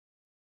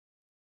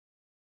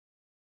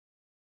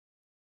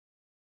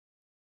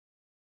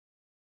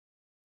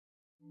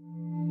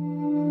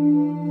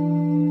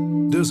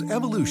Does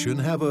evolution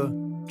have a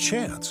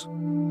chance?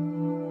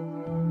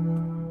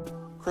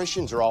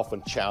 Christians are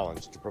often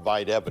challenged to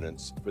provide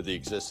evidence for the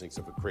existence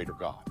of a creator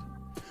God.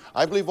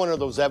 I believe one of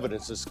those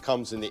evidences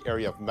comes in the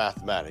area of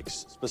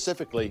mathematics,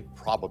 specifically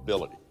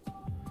probability.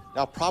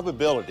 Now,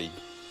 probability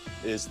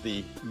is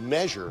the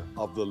measure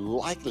of the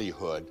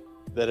likelihood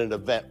that an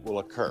event will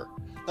occur.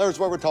 In other words,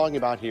 what we're talking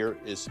about here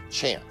is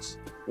chance.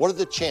 What are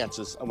the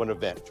chances of an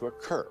event to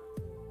occur?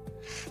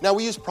 Now,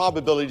 we use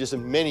probabilities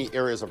in many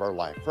areas of our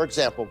life. For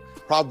example,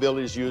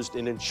 probability is used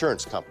in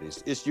insurance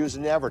companies. It's used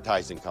in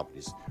advertising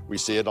companies. We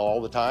see it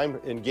all the time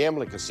in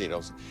gambling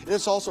casinos, and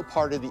it's also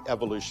part of the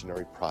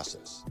evolutionary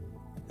process.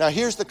 Now,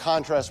 here's the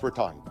contrast we're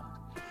talking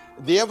about.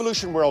 The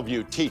evolution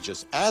worldview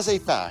teaches as a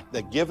fact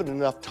that given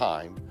enough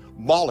time,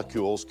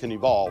 molecules can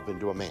evolve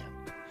into a man.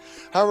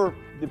 However,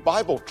 the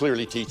Bible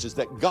clearly teaches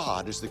that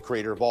God is the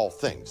creator of all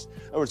things.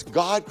 In other words,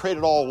 God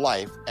created all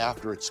life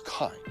after its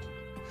kind.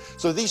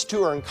 So these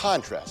two are in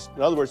contrast.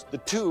 In other words,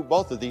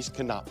 both of these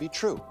cannot be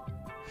true.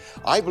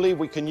 I believe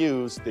we can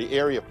use the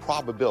area of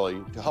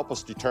probability to help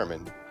us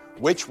determine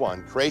which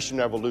one, creation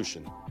and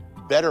evolution,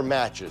 better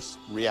matches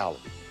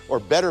reality, or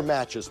better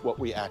matches what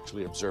we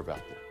actually observe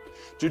out there.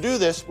 To do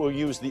this, we'll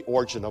use the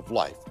origin of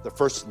life, the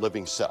first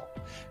living cell.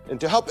 And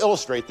to help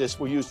illustrate this,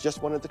 we'll use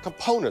just one of the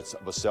components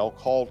of a cell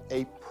called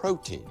a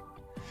protein.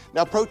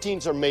 Now,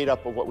 proteins are made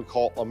up of what we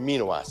call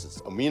amino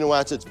acids. Amino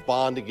acids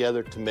bond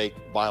together to make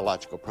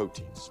biological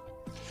proteins.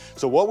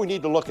 So what we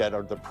need to look at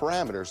are the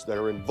parameters that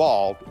are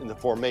involved in the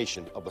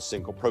formation of a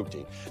single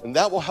protein. And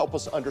that will help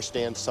us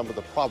understand some of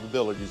the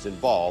probabilities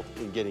involved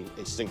in getting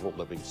a single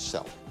living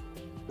cell.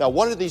 Now,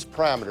 one of these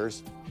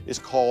parameters is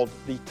called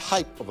the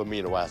type of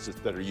amino acids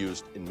that are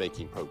used in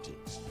making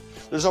proteins.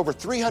 There's over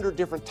 300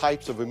 different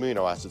types of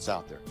amino acids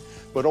out there,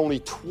 but only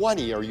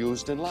 20 are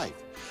used in life.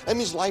 That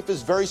means life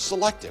is very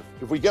selective.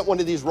 If we get one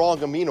of these wrong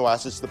amino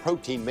acids, the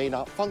protein may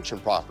not function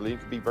properly. It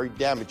can be very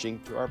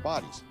damaging to our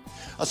bodies.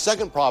 A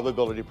second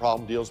probability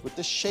problem deals with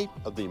the shape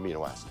of the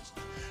amino acids.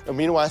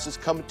 Amino acids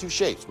come in two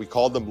shapes. We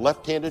call them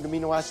left-handed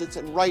amino acids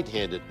and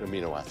right-handed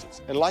amino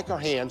acids. And like our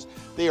hands,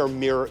 they are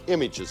mirror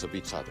images of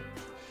each other.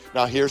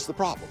 Now here's the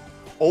problem.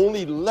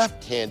 Only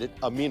left-handed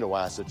amino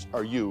acids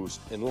are used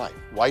in life.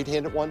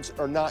 Right-handed ones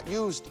are not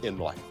used in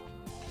life.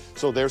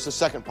 So there's the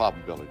second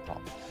probability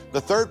problem.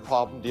 The third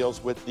problem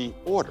deals with the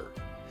order.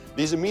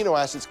 These amino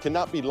acids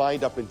cannot be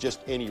lined up in just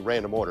any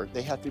random order.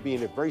 They have to be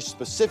in a very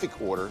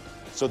specific order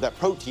so that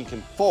protein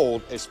can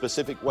fold a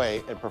specific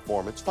way and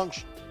perform its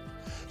function.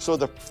 So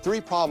the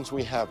three problems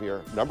we have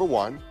here, number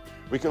one,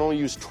 we can only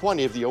use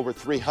 20 of the over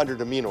 300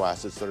 amino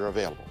acids that are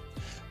available.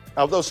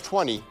 Of those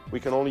 20, we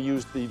can only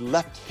use the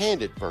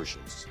left-handed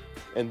versions.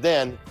 And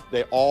then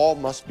they all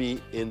must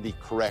be in the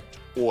correct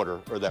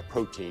order or that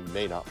protein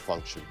may not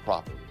function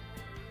properly.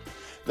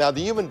 Now,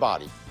 the human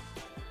body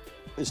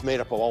is made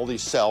up of all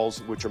these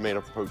cells which are made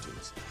up of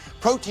proteins.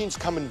 Proteins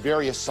come in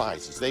various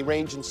sizes. They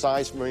range in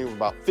size from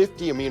about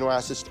 50 amino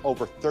acids to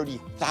over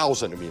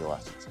 30,000 amino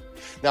acids.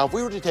 Now, if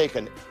we were to take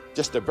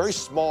just a very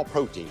small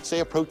protein,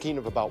 say a protein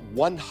of about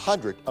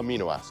 100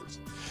 amino acids,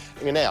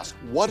 and ask,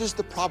 what is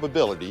the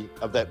probability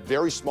of that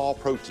very small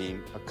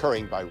protein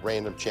occurring by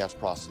random chance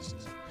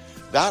processes?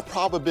 That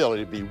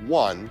probability would be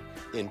 1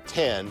 in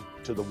 10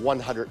 to the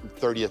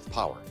 130th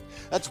power.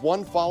 That's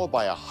 1 followed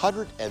by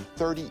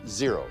 130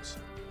 zeros.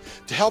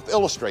 To help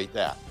illustrate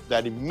that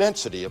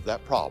immensity of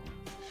that problem,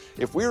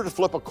 if we were to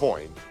flip a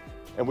coin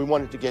and we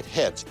wanted to get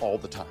heads all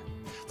the time,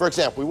 for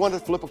example, we wanted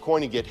to flip a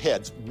coin and get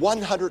heads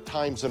 100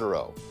 times in a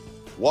row,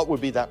 what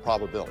would be that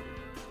probability?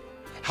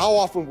 How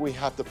often would we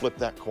have to flip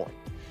that coin?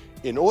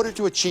 In order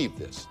to achieve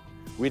this,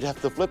 we'd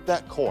have to flip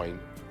that coin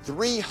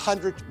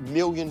 300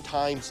 million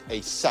times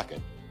a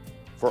second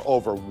for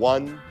over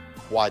 1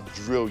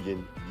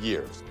 quadrillion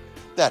years.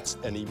 That's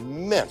an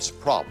immense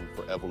problem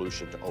for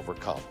evolution to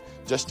overcome,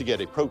 just to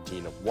get a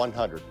protein of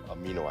 100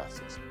 amino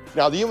acids.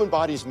 Now, the human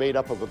body is made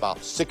up of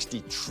about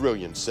 60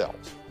 trillion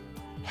cells.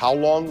 How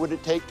long would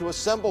it take to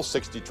assemble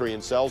 60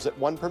 trillion cells at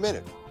 1 per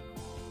minute?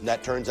 And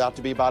that turns out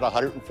to be about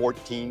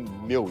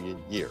 114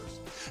 million years.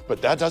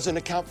 But that doesn't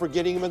account for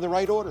getting them in the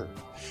right order.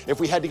 If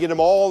we had to get them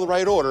all in the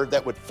right order,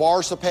 that would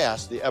far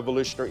surpass the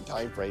evolutionary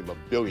time frame of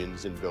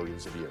billions and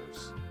billions of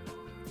years.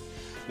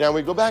 Now,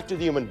 when we go back to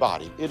the human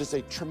body, it is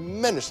a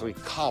tremendously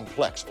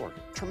complex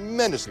organ,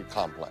 tremendously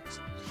complex.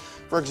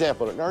 For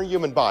example, in our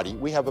human body,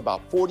 we have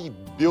about 40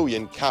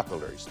 billion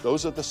capillaries.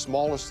 Those are the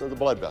smallest of the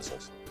blood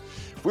vessels.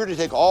 If we were to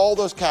take all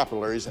those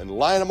capillaries and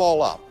line them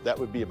all up, that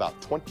would be about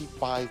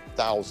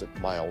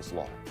 25,000 miles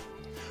long.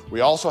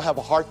 We also have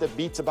a heart that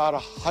beats about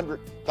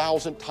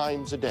 100,000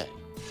 times a day.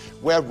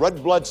 We have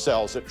red blood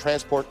cells that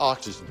transport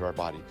oxygen to our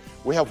body.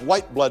 We have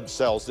white blood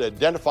cells that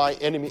identify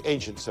enemy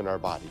agents in our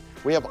body.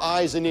 We have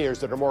eyes and ears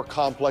that are more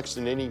complex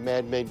than any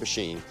man-made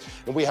machine.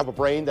 And we have a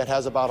brain that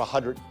has about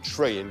 100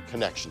 trillion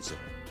connections in it.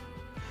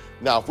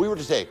 Now, if we were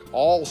to take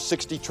all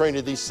 60 trillion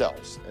of these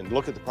cells and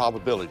look at the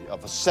probability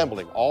of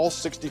assembling all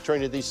 60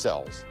 trillion of these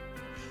cells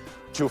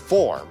to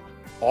form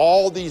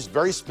all these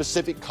very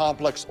specific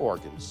complex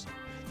organs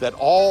that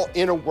all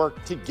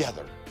interwork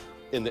together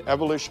in the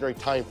evolutionary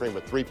time frame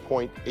of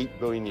 3.8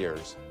 billion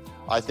years,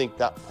 I think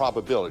that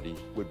probability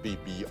would be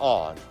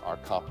beyond our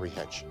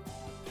comprehension.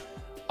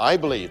 I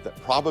believe that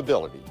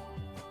probability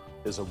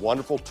is a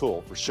wonderful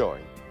tool for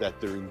showing that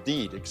there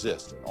indeed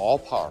exists an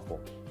all-powerful,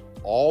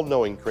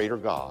 all-knowing Creator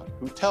God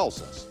who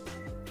tells us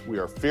we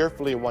are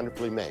fearfully and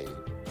wonderfully made,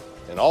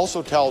 and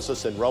also tells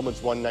us in Romans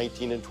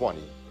 1:19 and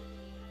 20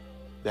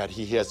 that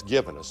He has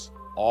given us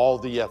all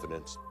the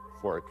evidence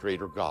for a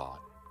Creator God,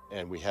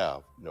 and we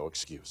have no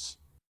excuse.